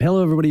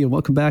Hello, everybody, and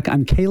welcome back.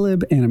 I'm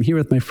Caleb, and I'm here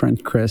with my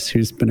friend Chris,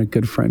 who's been a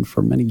good friend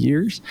for many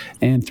years.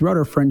 And throughout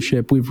our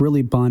friendship, we've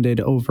really bonded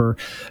over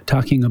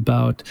talking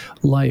about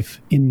life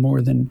in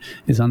more than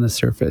is on the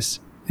surface.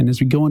 And as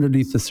we go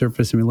underneath the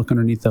surface and we look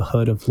underneath the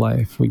hood of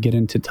life, we get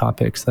into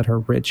topics that are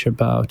rich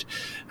about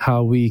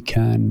how we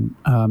can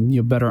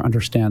better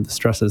understand the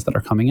stresses that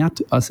are coming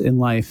at us in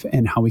life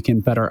and how we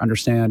can better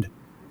understand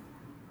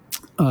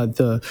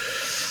the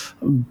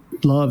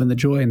love and the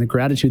joy and the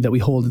gratitude that we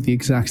hold at the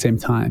exact same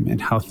time,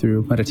 and how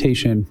through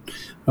meditation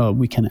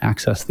we can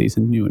access these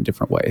in new and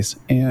different ways.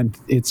 And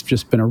it's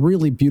just been a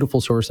really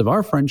beautiful source of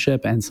our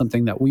friendship, and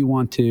something that we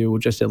want to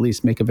just at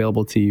least make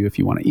available to you if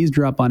you want to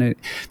eavesdrop on it,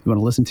 if you want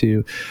to listen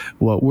to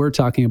what we're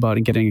talking about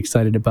and getting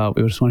excited about.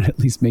 We just want to at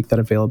least make that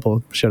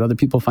available. Should other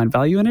people find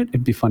value in it,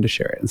 it'd be fun to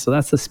share it. And so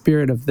that's the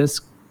spirit of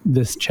this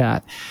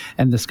chat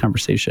and this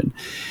conversation.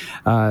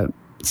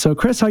 So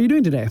Chris, how are you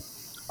doing today?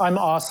 I'm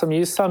awesome.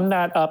 You summed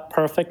that up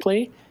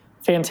perfectly.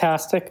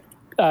 Fantastic.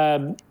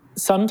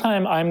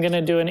 Sometime I'm going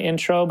to do an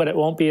intro, but it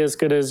won't be as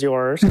good as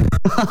yours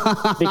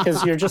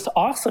because you're just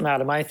awesome,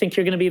 Adam. I think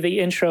you're going to be the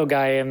intro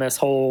guy in this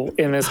whole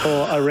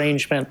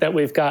arrangement that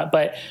we've got.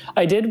 But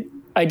I do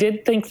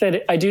think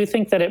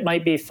that it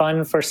might be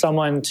fun for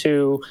someone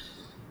to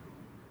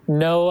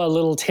know a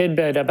little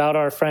tidbit about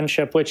our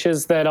friendship, which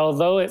is that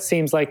although it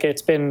seems like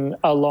it's been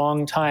a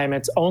long time,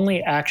 it's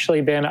only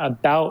actually been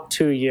about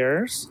 2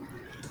 years.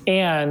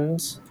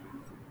 And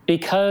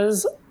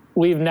because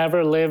we've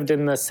never lived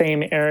in the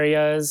same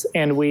areas,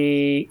 and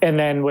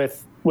then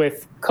with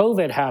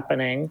COVID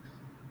happening,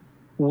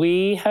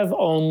 we have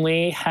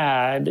only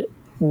had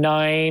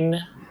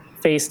 9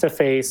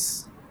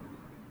 face-to-face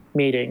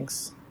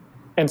meetings.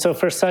 And so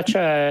for such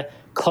a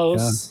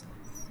close,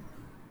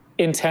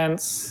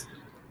 intense,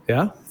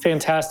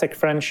 fantastic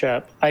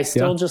friendship, I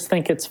still just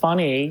think it's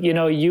funny. You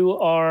know, you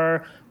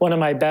are one of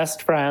my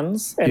best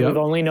friends, and we've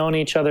only known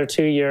each other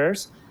 2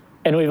 years.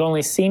 And we've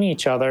only seen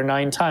each other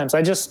 9 times.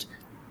 I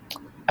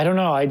don't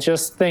know. I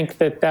just think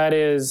that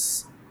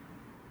is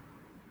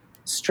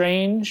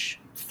strange,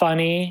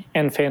 funny,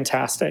 and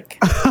fantastic.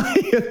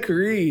 I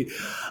agree.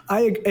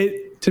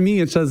 To me,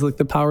 it shows like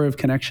the power of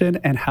connection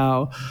and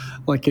how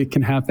like it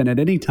can happen at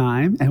any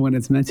time. And when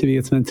it's meant to be,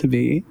 it's meant to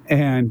be.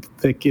 And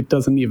like it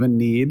doesn't even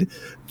need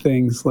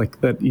things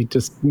like that you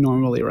just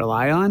normally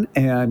rely on.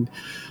 And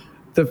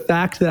the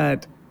fact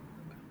that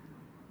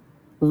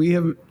we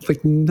have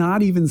like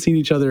not even seen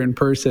each other in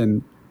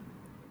person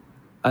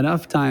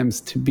enough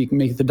times to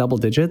make the double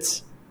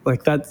digits.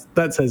 Like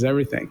that says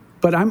everything.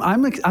 But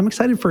I'm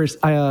excited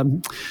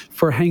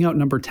for Hangout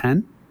number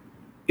 10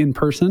 in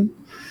person.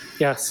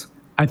 Yes,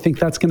 I think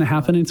that's going to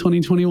happen in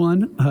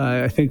 2021.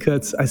 I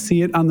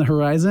see it on the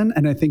horizon,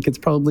 and I think it's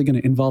probably going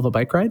to involve a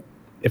bike ride,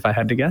 if I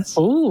had to guess.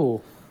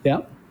 Ooh, yeah.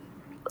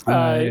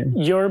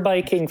 You're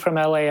biking from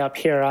LA up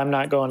here. I'm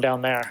not going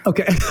down there.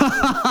 Okay.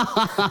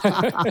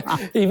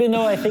 Even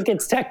though I think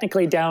it's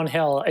technically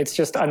downhill, it's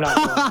just I'm not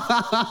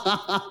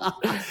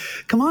going.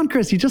 Come on,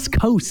 Chris. You just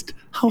coast.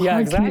 How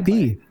hard can it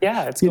be?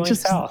 Yeah, it's going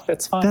south.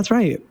 It's fine. That's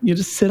right. You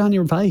just sit on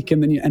your bike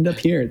and then you end up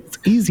here. It's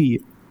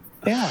easy.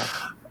 Yeah.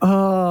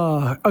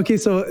 Okay.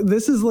 So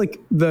this is like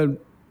the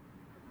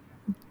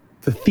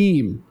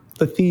theme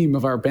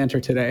of our banter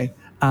today.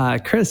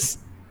 Chris.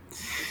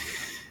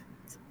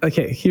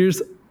 Okay.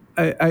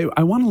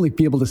 I want to like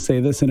be able to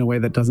say this in a way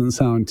that doesn't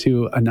sound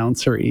too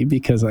announcer-y,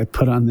 because I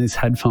put on these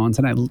headphones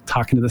and I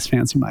talk into this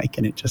fancy mic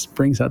and it just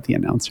brings out the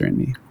announcer in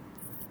me.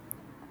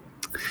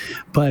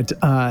 But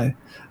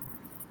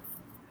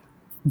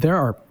there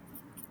are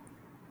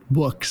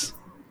books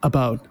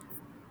about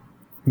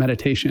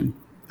meditation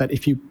that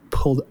if you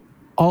pulled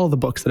all the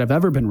books that have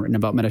ever been written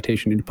about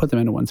meditation and you put them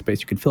into one space,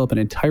 you could fill up an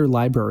entire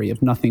library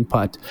of nothing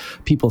but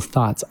people's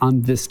thoughts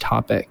on this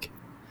topic.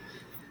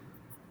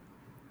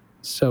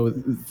 So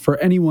for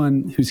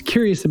anyone who's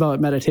curious about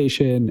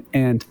meditation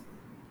and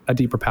a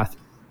deeper path,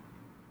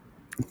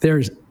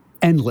 there's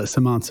endless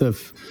amounts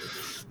of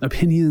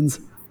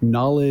opinions,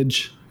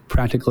 knowledge,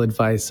 practical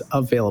advice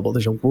available.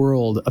 There's a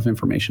world of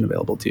information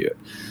available to you.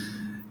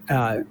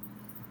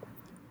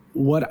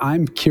 What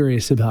I'm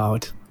curious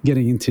about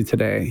getting into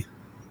today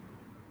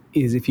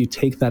is if you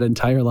take that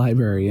entire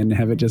library and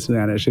have it just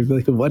vanish, I'd be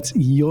like, what's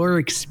your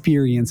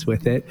experience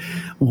with it?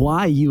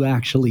 Why you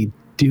actually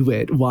do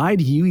it? Why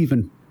do you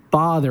even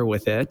bother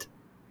with it?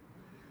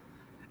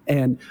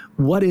 And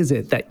what is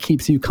it that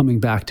keeps you coming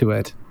back to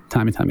it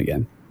time and time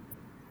again?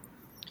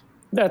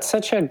 That's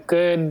such a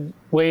good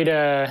way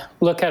to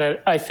look at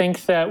it. I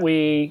think that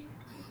we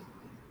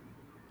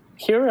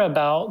hear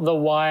about the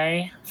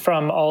why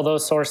from all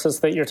those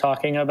sources that you're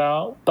talking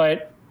about,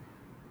 but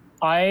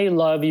I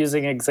love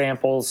using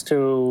examples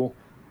to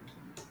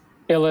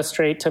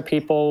illustrate to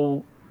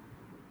people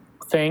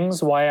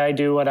things, why I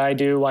do what I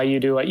do, why you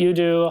do what you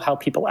do, how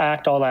people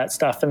act, all that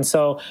stuff. And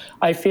so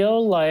I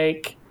feel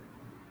like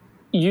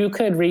you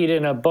could read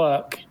in a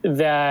book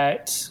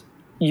that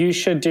you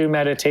should do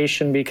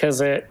meditation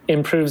because it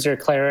improves your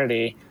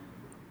clarity,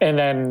 and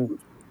then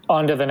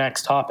on to the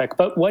next topic.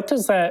 But what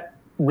does that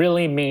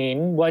really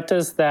mean? What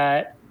does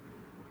that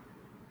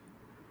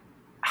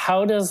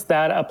how does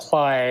that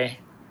apply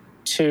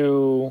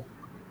to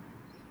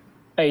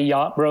a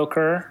yacht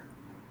broker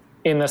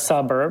in the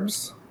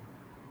suburbs,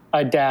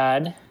 a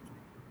dad,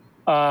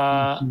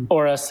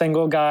 or a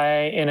single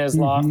guy in his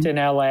loft in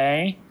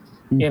LA,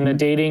 in the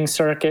dating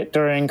circuit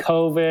during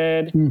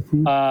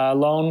COVID,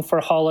 alone for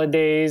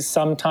holidays,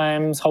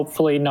 sometimes,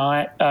 hopefully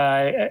not.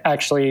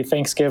 Actually,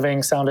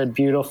 Thanksgiving sounded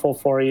beautiful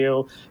for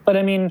you. But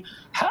I mean,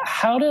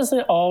 how does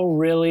it all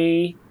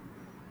really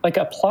like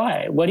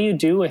apply? What do you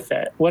do with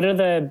it? What are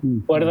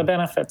the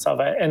benefits of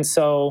it? And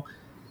so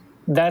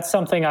that's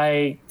something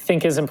I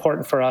think is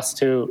important for us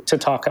to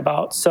talk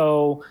about.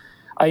 So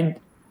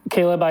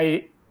Caleb,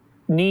 I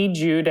need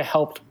you to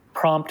help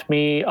prompt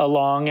me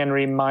along and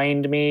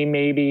remind me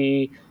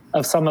maybe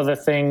of some of the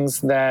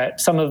things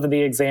some of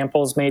the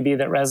examples maybe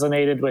that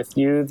resonated with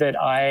you that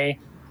I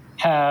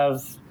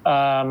have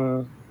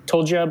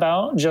told you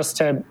about, just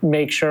to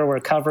make sure we're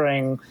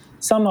covering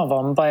some of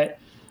them. But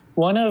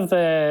one of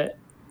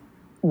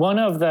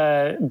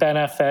the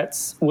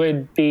benefits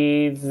would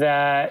be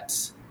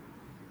that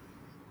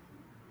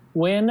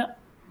when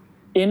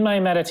in my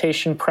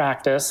meditation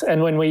practice,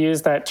 and when we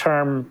use that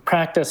term,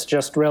 practice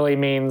just really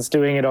means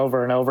doing it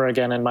over and over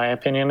again, in my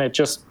opinion.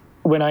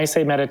 When I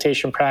say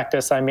meditation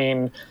practice, I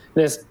mean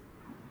this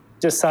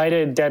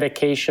decided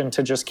dedication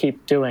to just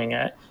keep doing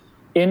it.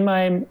 In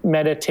my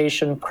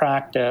meditation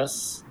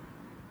practice,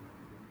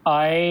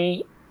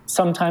 I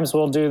sometimes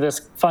will do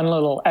this fun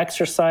little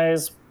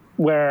exercise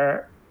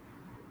where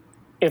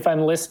if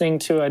I'm listening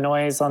to a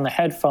noise on the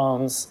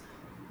headphones,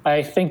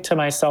 I think to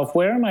myself,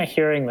 where am I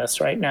hearing this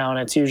right now? And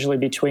it's usually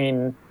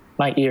between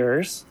my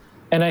ears.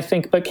 And I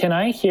think, but can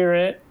I hear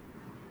it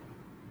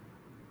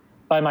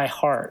by my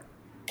heart?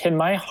 Can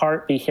my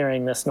heart be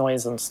hearing this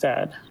noise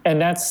instead?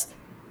 And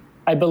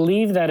I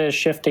believe that is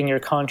shifting your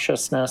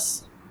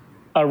consciousness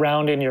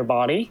around in your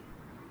body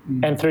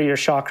and through your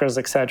chakras,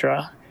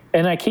 etc.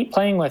 And I keep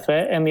playing with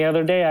it. And the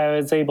other day I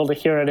was able to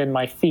hear it in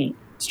my feet,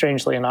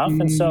 strangely enough.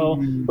 And so,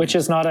 which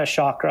is not a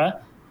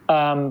chakra.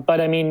 But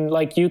I mean,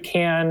 like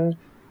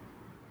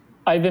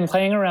I've been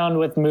playing around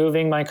with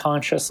moving my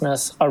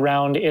consciousness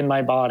around in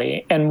my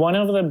body. And one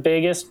of the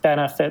biggest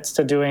benefits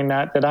to doing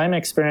that I'm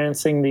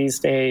experiencing these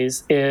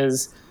days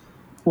is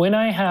when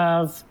I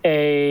have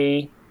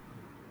a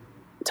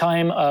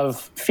time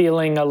of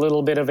feeling a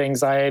little bit of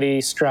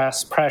anxiety,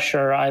 stress,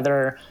 pressure,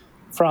 either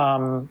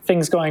from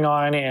things going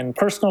on in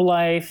personal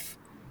life,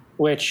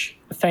 which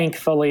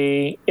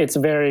thankfully it's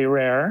very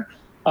rare,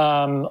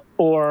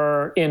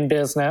 or in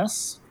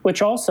business,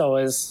 which also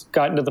has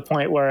gotten to the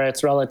point where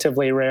it's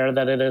relatively rare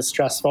that it is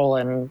stressful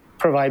and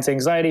provides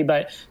anxiety,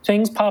 but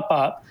things pop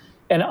up.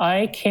 And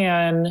I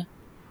can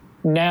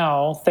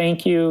now,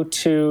 thank you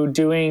to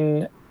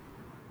doing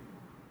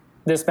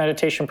this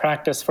meditation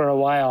practice for a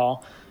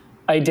while,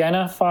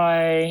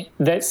 identify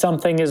that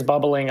something is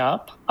bubbling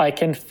up. I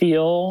can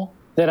feel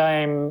that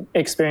I'm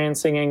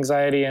experiencing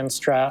anxiety and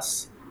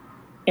stress.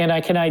 And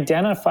I can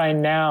identify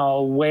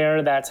now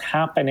where that's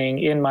happening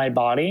in my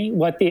body,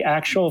 what the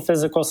actual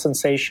physical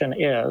sensation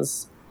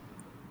is.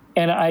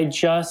 And I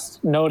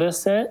just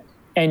notice it.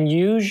 And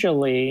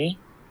usually,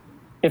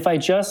 if I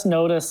just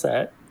notice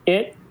it,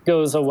 it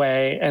goes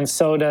away. And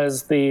so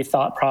does the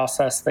thought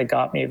process that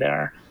got me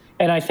there.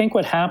 And I think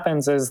what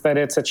happens is that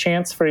it's a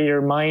chance for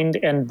your mind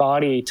and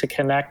body to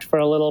connect for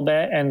a little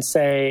bit and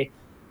say,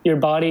 your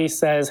body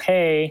says,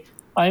 hey,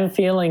 I'm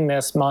feeling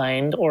this,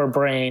 mind or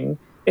brain.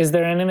 Is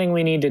there anything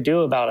we need to do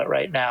about it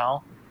right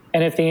now?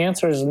 And if the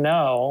answer is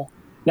no,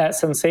 that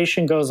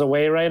sensation goes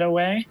away right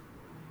away.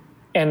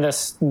 And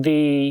there's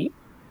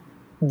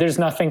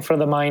nothing for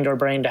the mind or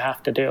brain to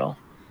have to do.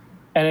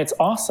 And it's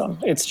awesome.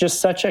 It's just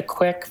such a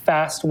quick,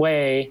 fast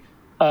way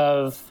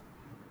of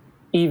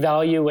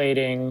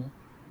evaluating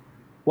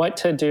what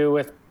to do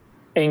with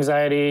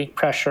anxiety,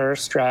 pressure,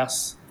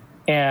 stress,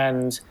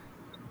 and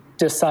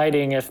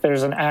deciding if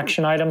there's an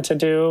action item to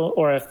do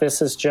or if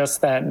this is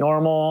just that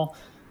normal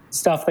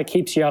stuff that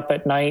keeps you up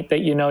at night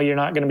that you know you're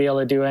not going to be able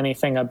to do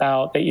anything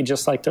about, that you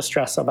just like to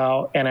stress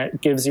about, and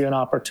it gives you an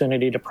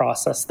opportunity to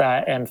process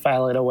that and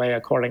file it away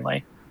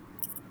accordingly.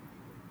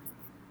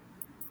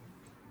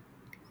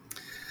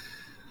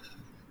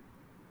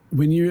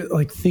 When you're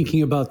like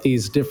thinking about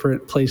these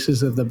different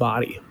places of the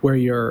body where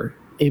you're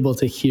able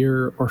to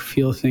hear or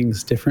feel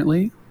things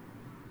differently,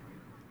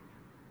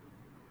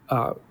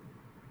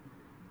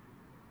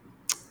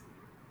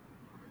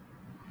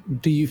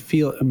 do you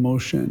feel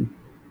emotion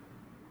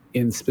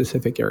in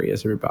specific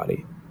areas of your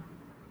body?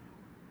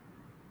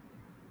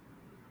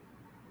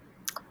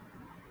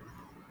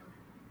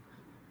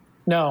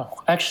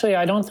 No, actually,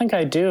 I don't think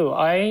I do.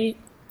 I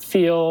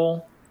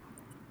feel,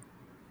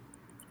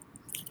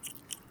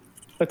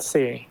 let's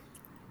see.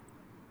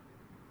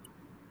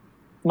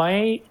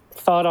 My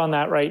thought on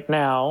that right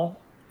now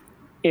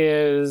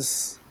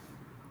is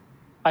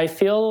I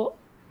feel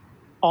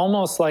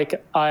almost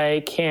like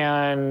I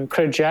can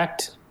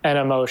project an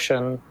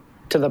emotion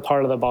to the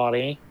part of the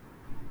body.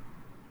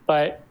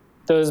 But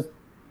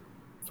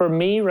for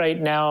me right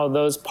now,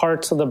 those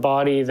parts of the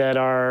body that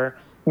are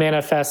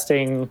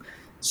manifesting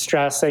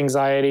stress,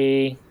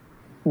 anxiety,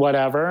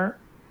 whatever,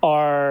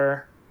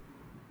 are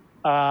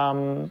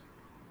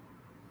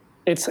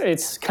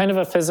it's kind of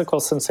a physical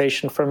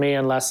sensation for me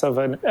and less of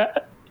an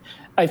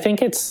I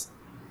think it's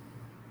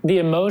the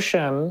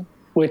emotion,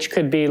 which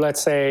could be,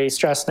 let's say,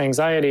 stress and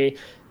anxiety.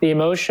 The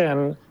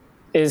emotion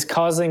is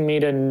causing me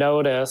to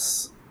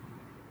notice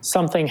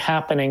something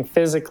happening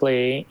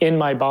physically in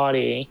my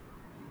body,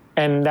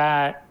 and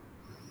that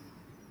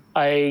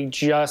I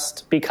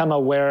just become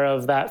aware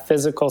of that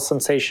physical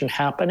sensation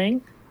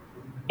happening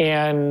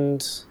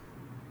and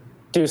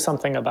do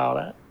something about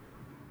it.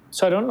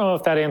 So I don't know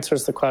if that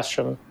answers the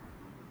question.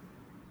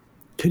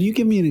 Could you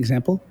give me an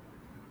example?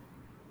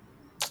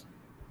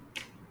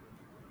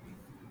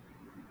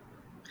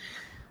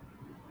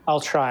 I'll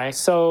try.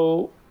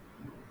 So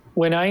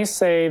when I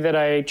say that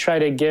I try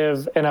to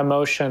give an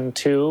emotion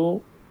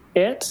to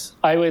it,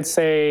 I would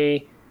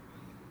say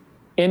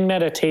in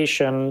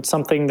meditation,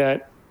 something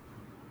that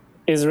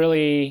is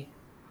really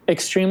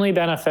extremely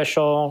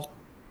beneficial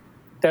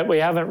that we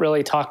haven't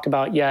really talked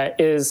about yet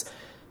is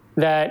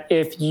that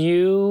if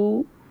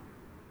you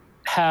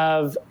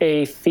have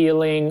a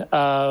feeling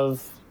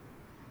of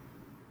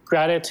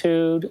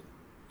gratitude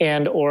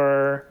and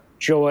or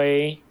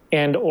joy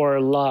and or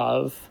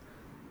love,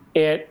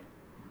 it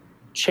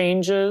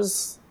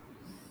changes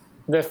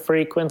the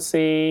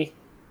frequency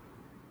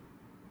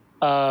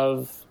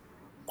of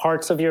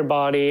parts of your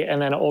body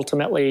and then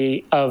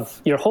ultimately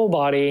of your whole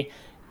body,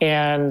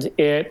 and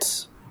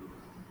it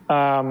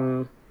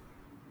and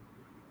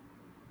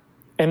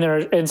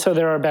so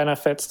there are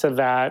benefits to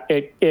that.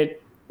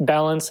 It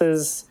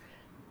balances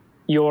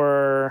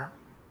your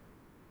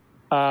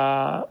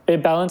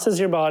it balances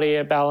your body,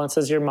 it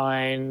balances your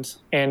mind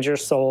and your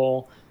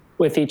soul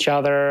with each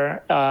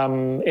other.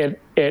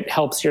 It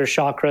helps your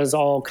chakras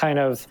all kind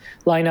of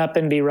line up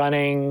and be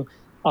running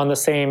on the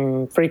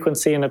same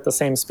frequency and at the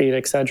same speed,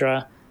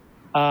 etc.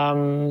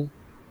 And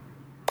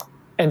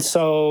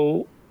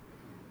so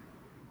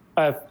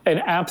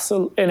an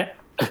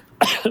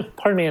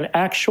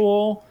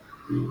actual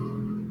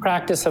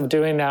practice of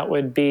doing that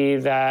would be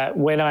that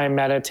when I'm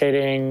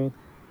meditating,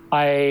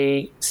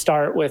 I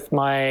start with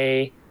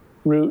my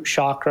root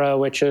chakra,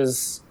 which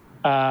is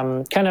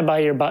kind of by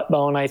your butt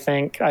bone, I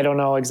think. I don't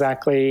know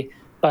exactly,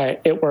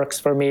 but it works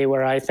for me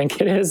where I think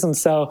it is. And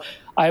so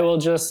I will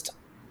just,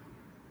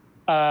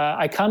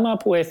 I come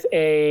up with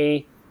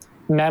a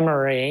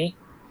memory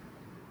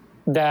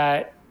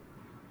that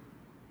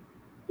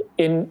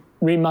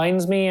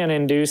reminds me and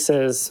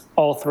induces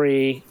all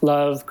three: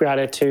 love,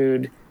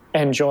 gratitude,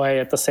 and joy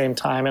at the same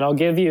time. And I'll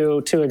give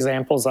you 2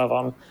 examples of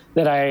them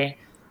that I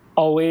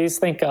always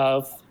think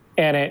of,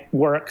 and it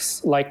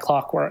works like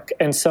clockwork.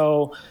 And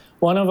so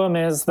one of them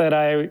is that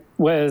I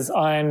was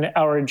on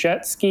our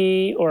jet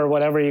ski, or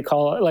whatever you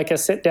call it, like a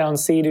sit-down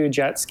Sea-Doo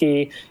jet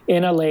ski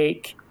in a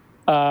lake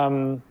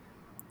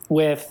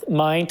with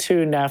my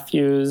 2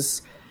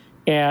 nephews,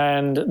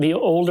 and the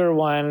older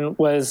one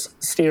was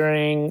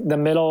steering,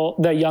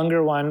 the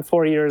younger one,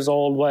 4 years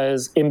old,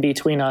 was in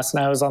between us,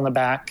 and I was on the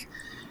back.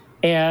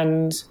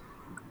 And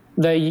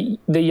the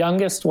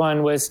youngest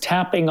one was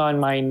tapping on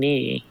my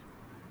knee,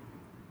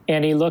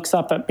 and he looks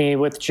up at me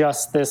with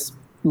just this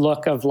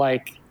look of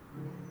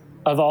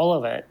all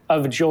of it,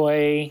 of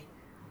joy,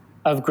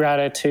 of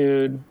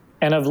gratitude,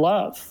 and of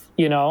love.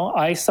 You know,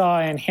 I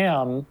saw in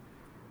him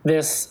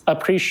this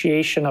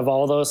appreciation of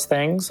all those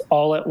things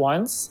all at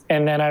once.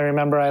 And then I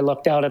remember I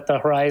looked out at the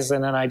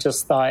horizon and I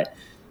just thought,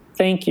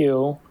 thank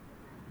you,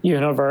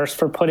 universe,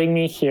 for putting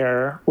me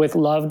here with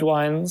loved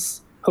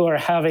ones who are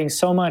having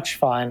so much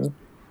fun.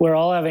 We're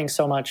all having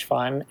so much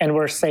fun and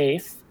we're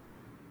safe.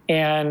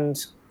 And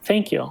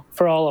thank you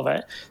for all of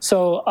it.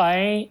 So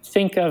I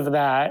think of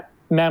that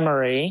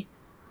memory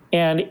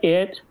and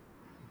it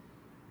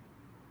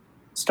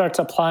starts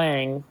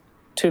applying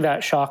to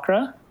that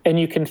chakra. And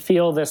you can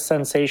feel this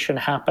sensation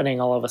happening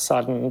all of a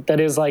sudden that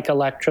is like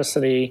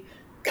electricity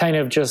kind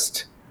of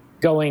just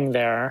going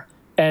there.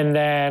 And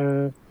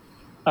then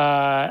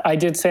I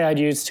did say I'd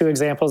use 2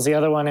 examples. The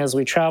other one is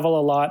we travel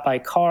a lot by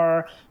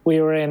car. We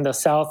were in the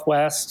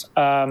Southwest,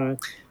 had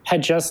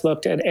just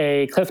looked at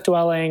a cliff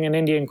dwelling, an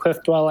Indian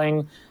cliff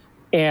dwelling.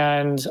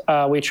 And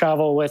we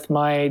travel with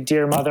my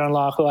dear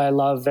mother-in-law, who I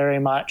love very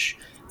much.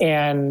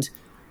 And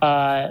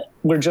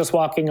we're just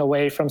walking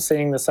away from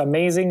seeing this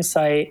amazing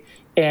sight.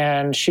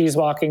 And she's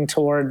walking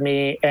toward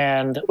me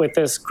and with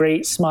this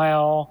great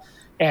smile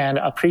and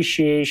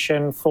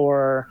appreciation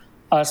for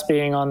us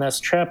being on this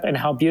trip and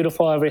how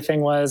beautiful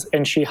everything was.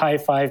 And she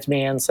high-fived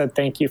me and said,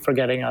 thank you for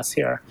getting us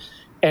here.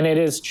 And it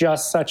is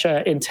just such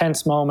an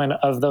intense moment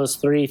of those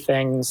 3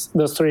 things,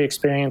 those 3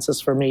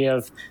 experiences for me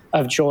of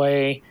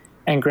joy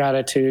and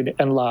gratitude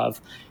and love.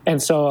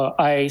 And so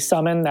I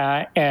summon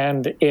that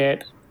and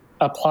it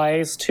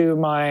applies to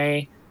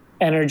my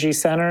energy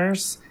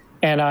centers,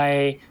 and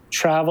I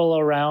travel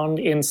around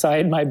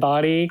inside my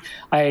body.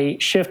 I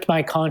shift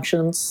my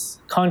consciousness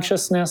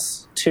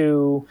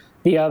to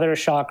the other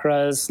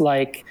chakras,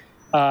 like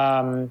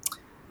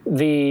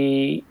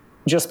the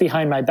just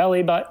behind my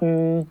belly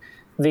button,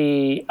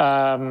 the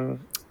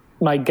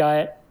my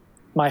gut,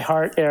 my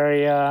heart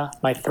area,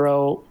 my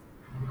throat,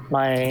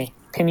 my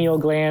pineal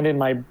gland in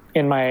my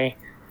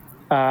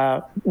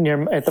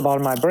near at the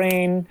bottom of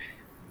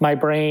my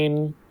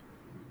brain,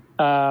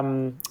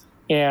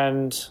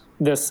 and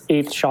this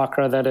eighth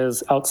chakra that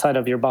is outside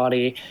of your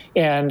body,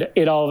 and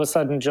it all of a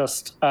sudden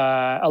just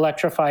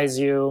electrifies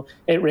you.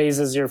 It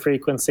raises your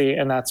frequency,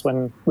 and that's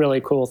when really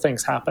cool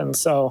things happen.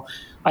 So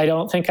I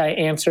don't think I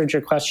answered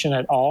your question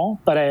at all,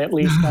 but I at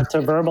least got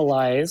to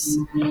verbalize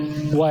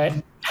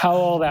how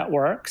all that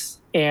works,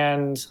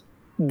 and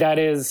that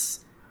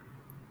is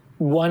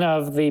one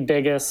of the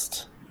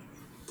biggest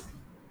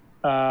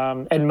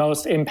and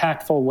most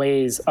impactful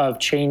ways of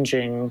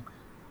changing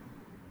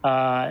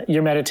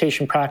your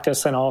meditation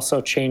practice and also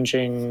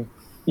changing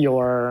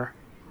your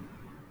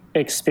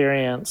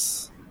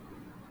experience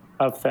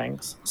of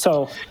things.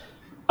 So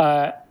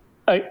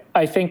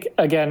I think,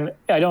 again,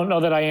 I don't know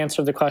that I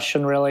answered the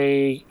question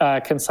really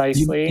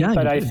concisely,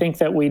 but I think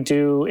that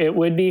it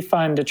would be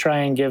fun to try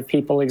and give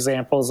people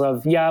examples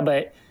of,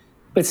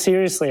 but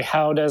seriously,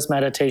 how does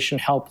meditation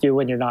help you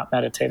when you're not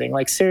meditating?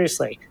 Like,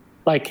 seriously,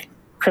 like,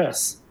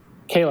 Chris,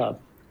 Caleb,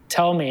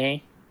 tell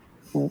me,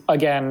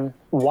 again,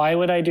 why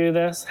would I do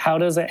this? How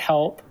does it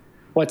help?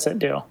 What's it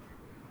do?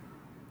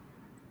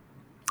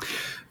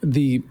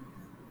 The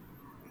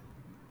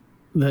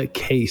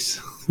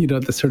case,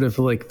 the sort of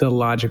like the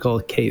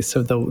logical case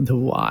of the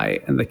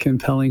why and the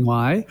compelling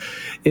why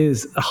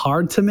is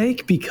hard to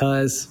make,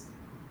 because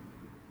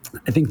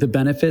I think the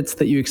benefits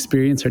that you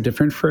experience are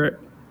different for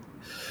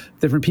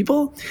different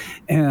people,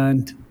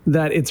 and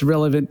that it's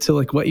relevant to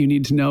like what you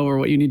need to know or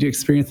what you need to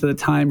experience at the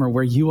time or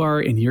where you are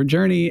in your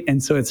journey.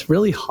 And so it's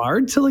really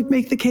hard to like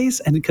make the case,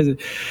 and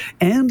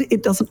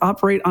it doesn't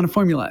operate on a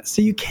formula.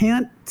 So you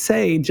can't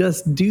say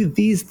just do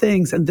these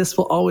things and this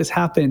will always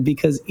happen,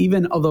 because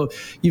even although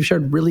you've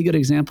shared really good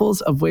examples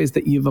of ways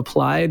that you've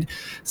applied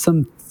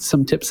some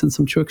tips and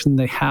some tricks and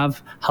they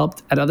have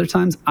helped at other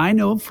times, I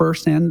know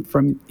firsthand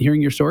from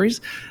hearing your stories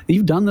that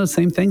you've done those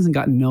same things and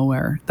gotten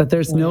nowhere, that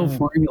there's no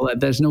formula,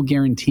 there's no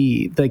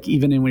guarantee, like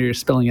even when you're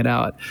spelling it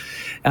out.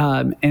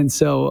 And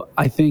so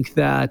I think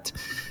that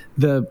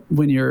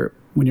when you're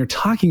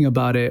talking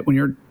about it, when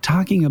you're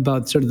talking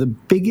about sort of the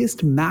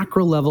biggest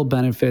macro level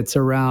benefits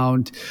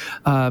around,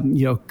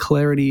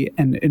 clarity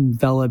and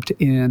enveloped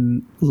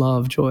in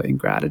love, joy, and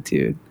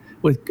gratitude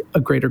with a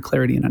greater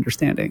clarity and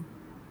understanding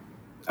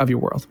of your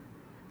world.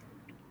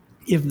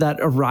 If that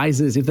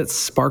arises, if that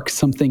sparks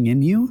something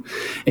in you,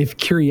 if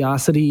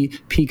curiosity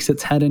peeks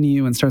its head in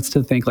you and starts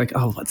to think like,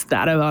 oh, what's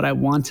that about? I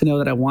want to know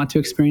that, I want to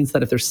experience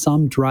that. If there's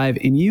some drive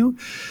in you,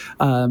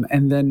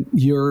 and then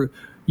your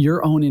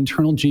own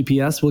internal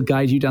GPS will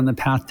guide you down the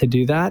path to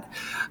do that.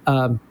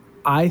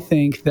 I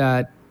think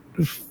that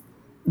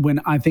when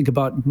I think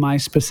about my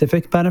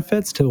specific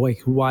benefits to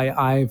like why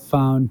I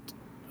found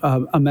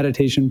a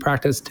meditation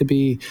practice to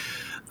be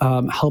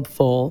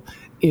helpful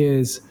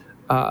is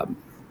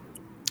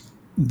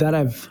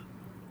that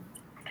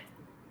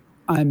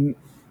I'm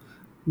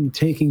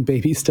taking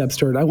baby steps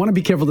toward. I want to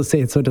be careful to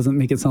say it so it doesn't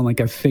make it sound like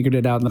I've figured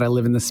it out and that I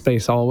live in this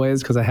space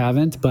always, because I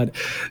haven't. But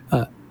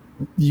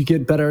you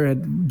get better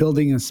at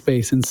building a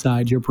space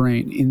inside your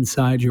brain,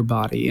 inside your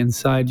body,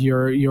 inside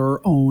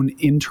your own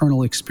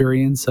internal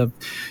experience of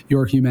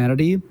your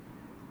humanity.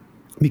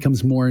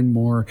 Becomes more and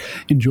more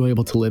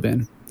enjoyable to live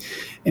in.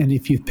 And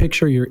if you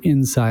picture your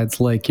insides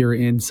like you're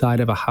inside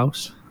of a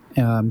house,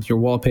 your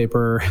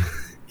wallpaper,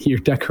 your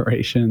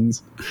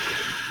decorations,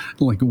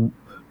 like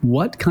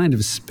what kind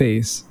of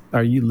space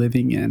are you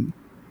living in?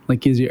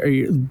 Like, are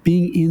you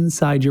being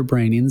inside your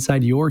brain,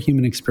 inside your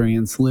human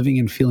experience, living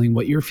and feeling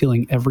what you're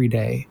feeling every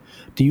day?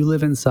 Do you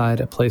live inside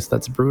a place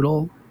that's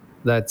brutal,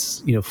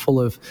 that's full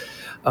of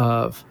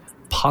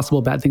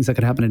possible bad things that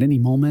could happen at any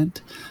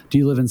moment? Do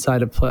you live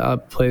inside a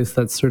place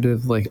that's sort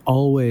of like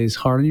always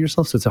hard on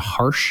yourself, so it's a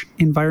harsh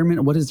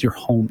environment? What is your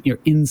home, your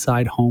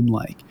inside home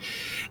like?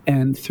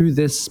 And through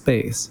this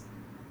space,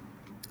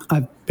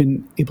 I've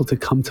been able to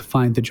come to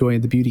find the joy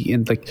and the beauty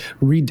and like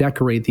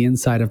redecorate the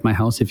inside of my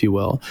house, if you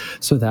will,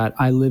 so that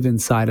I live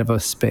inside of a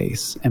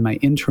space and my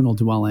internal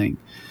dwelling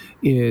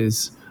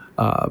is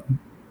a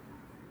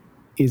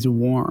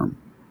warm,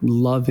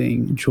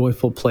 loving,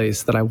 joyful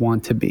place that I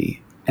want to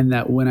be. And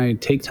that when I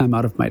take time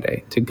out of my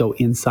day to go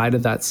inside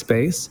of that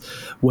space,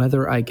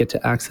 whether I get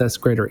to access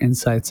greater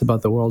insights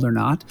about the world or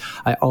not,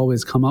 I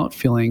always come out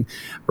feeling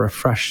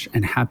refreshed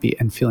and happy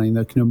and feeling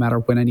that no matter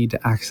when I need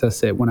to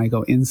access it, when I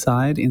go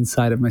inside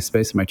of my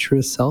space, my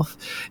truest self,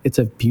 it's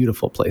a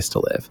beautiful place to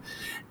live.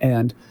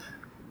 And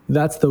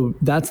that's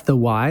the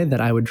why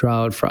that I would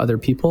draw out for other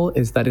people,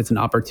 is that it's an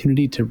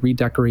opportunity to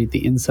redecorate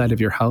the inside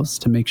of your house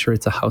to make sure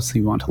it's a house that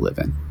you want to live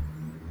in.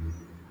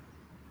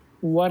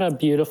 What a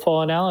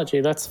beautiful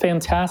analogy. That's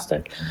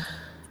fantastic.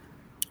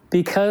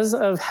 Because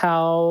of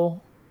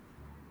how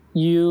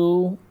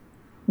you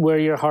wear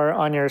your heart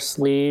on your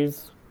sleeve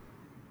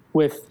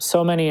with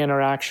so many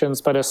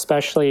interactions, but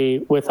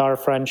especially with our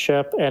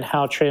friendship and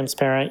how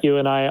transparent you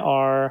and I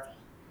are,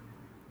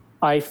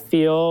 I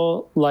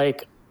feel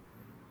like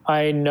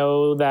I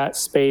know that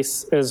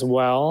space as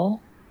well.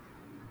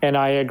 and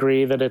I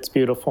agree that it's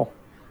beautiful.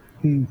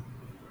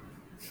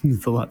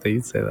 It's a lot that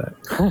you say that.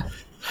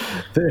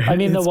 I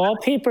mean, the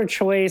wallpaper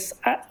choice,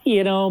 but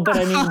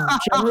I mean,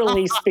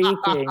 generally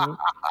speaking,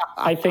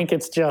 I think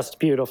it's just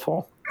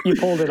beautiful. You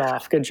pulled it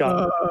off. Good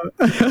job.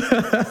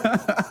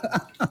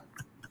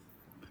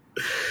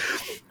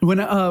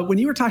 When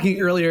you were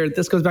talking earlier,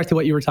 this goes back to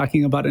what you were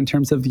talking about in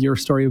terms of your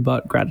story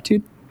about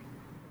gratitude.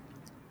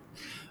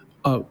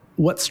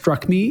 What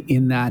struck me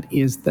in that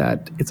is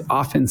that it's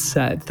often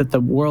said that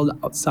the world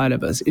outside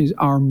of us is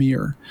our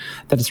mirror,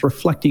 that it's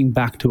reflecting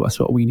back to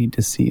us what we need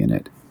to see in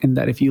it. And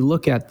that if you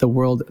look at the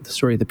world, the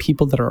story, the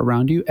people that are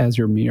around you as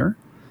your mirror,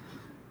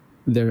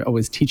 they're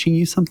always teaching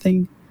you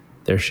something.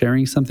 They're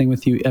sharing something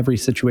with you. Every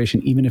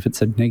situation, even if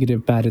it's a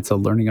negative, bad, it's a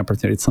learning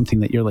opportunity. It's something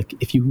that you're like,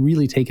 if you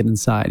really take it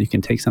inside, you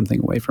can take something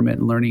away from it.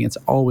 And learning, it's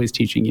always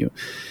teaching you.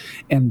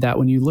 And that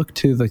when you look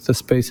to the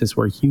spaces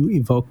where you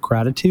evoke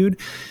gratitude,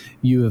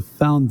 you have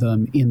found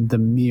them in the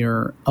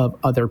mirror of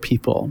other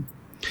people.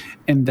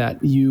 And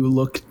that you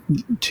look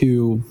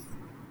to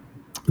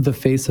the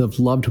face of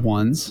loved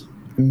ones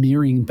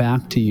mirroring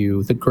back to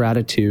you the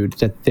gratitude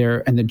that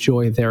they're and the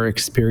joy they're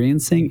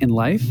experiencing in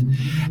life,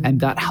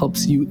 and that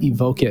helps you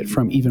evoke it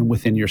from even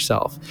within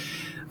yourself.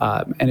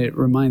 And it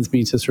reminds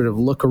me to sort of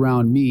look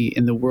around me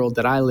in the world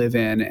that I live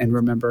in and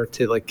remember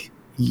to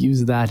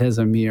use that as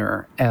a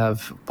mirror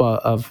of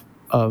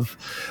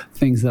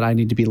things that I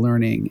need to be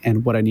learning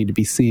and what I need to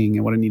be seeing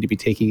and what I need to be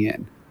taking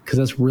in, because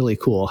that's really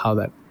cool how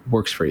that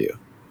works for you.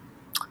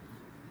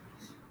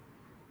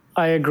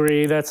 I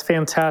agree. That's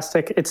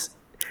fantastic.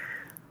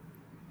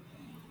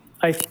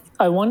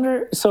 I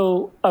wonder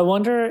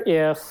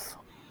if,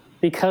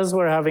 because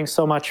we're having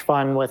so much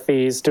fun with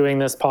these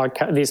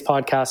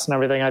podcasts and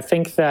everything, I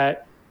think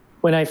that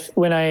when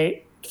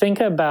I think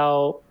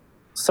about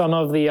some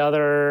of the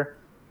other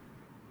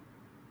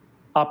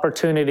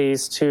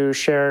opportunities to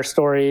share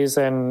stories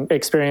and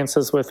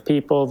experiences with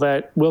people,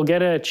 that we'll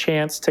get a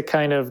chance to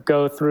kind of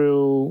go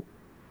through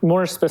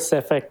more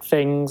specific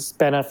things,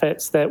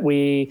 benefits that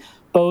we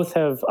both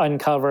have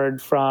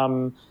uncovered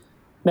from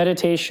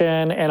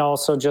meditation and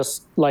also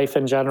just life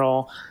in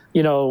general,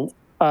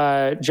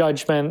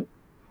 judgment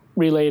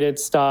related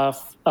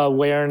stuff,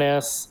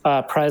 awareness,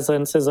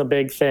 presence is a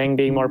big thing,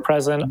 being more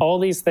present, all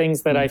these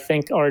things that I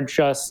think are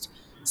just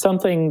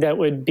something that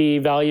would be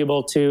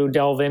valuable to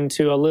delve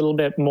into a little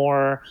bit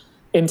more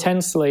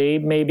intensely,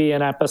 maybe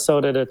an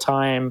episode at a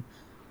time.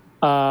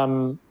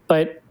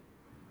 But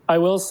I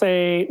will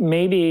say,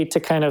 maybe to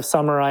kind of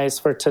summarize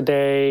for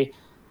today,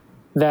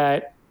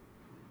 that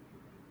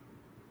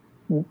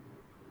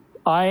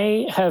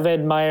I have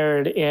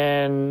admired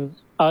in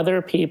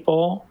other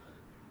people,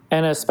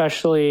 and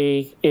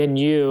especially in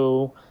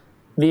you,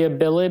 the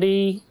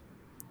ability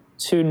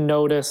to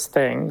notice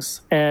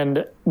things,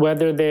 and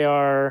whether they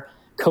are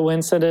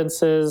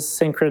coincidences,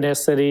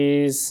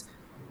 synchronicities,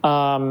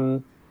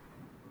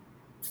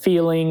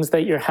 feelings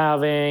that you're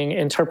having,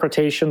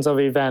 interpretations of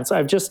events.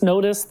 I've just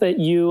noticed that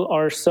you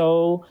are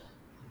so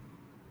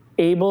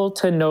able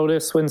to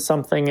notice when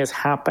something is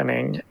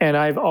happening. And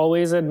I've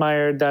always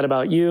admired that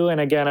about you, and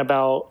again,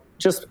 about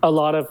just a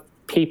lot of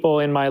people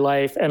in my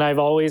life. And I've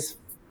always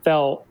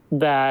felt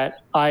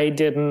that I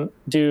didn't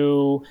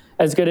do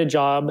as good a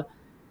job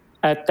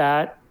at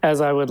that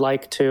as I would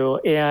like to.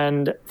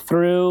 And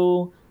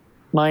through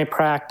my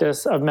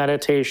practice of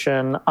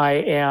meditation, I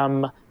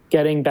am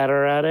getting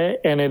better at it,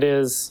 and it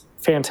is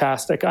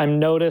fantastic. I'm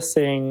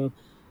noticing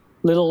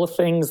little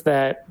things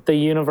that the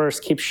universe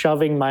keeps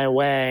shoving my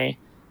way.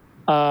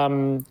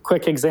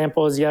 Quick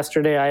example is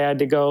yesterday I had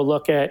to go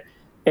look at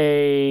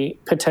a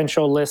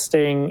potential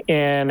listing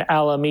in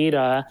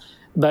Alameda,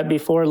 but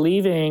before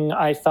leaving,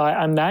 I thought,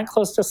 I'm that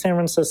close to San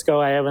Francisco.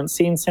 I haven't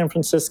seen San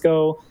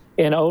Francisco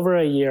in over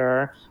a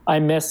year. I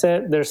miss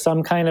it. There's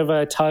some kind of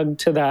a tug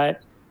to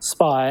that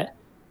spot.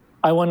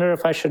 I wonder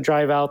if I should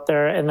drive out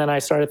there. And then I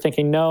started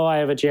thinking, no, I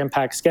have a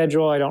jam-packed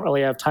schedule. I don't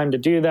really have time to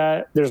do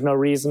that. There's no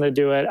reason to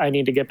do it. I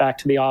need to get back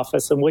to the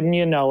office. And wouldn't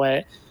you know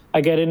it,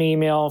 I get an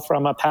email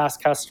from a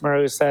past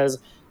customer who says,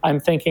 I'm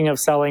thinking of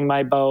selling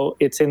my boat.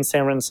 It's in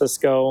San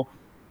Francisco.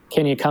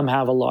 Can you come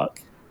have a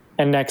look?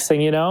 And next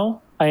thing you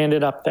know, I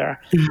ended up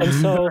there. And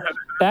so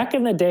back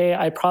in the day,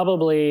 I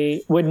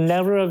probably would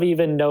never have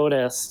even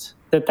noticed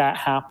that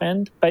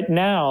happened. But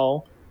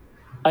now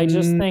I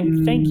just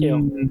think, thank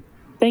you.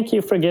 Thank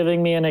you for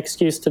giving me an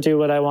excuse to do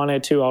what I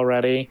wanted to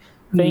already.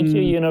 Thank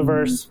you,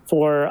 universe,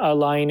 for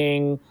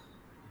aligning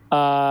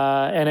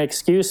an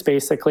excuse,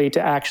 basically,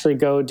 to actually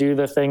go do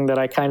the thing that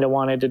I kind of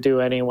wanted to do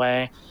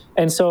anyway.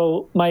 And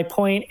so my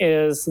point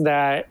is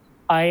that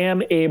I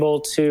am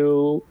able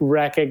to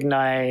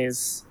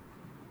recognize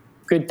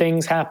good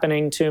things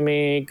happening to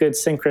me, good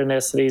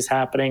synchronicities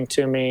happening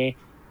to me,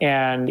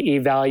 and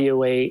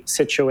evaluate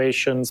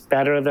situations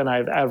better than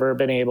I've ever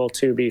been able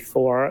to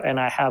before. And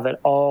I have it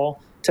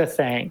all to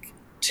thank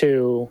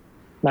to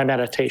my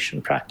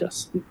meditation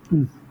practice.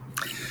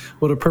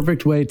 What a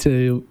perfect way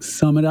to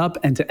sum it up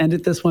and to end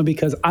it this one,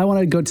 because I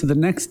want to go to the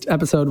next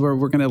episode where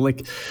we're going to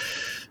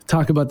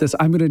talk about this.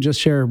 I'm going to just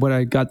share what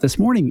I got this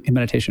morning in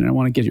meditation. And I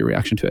want to get your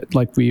reaction to it,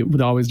 like we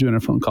would always do in a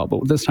phone call,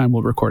 but this time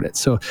we'll record it.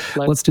 So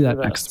let's do that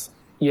next.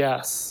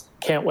 Yes.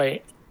 Can't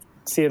wait.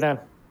 See you then.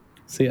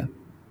 See ya.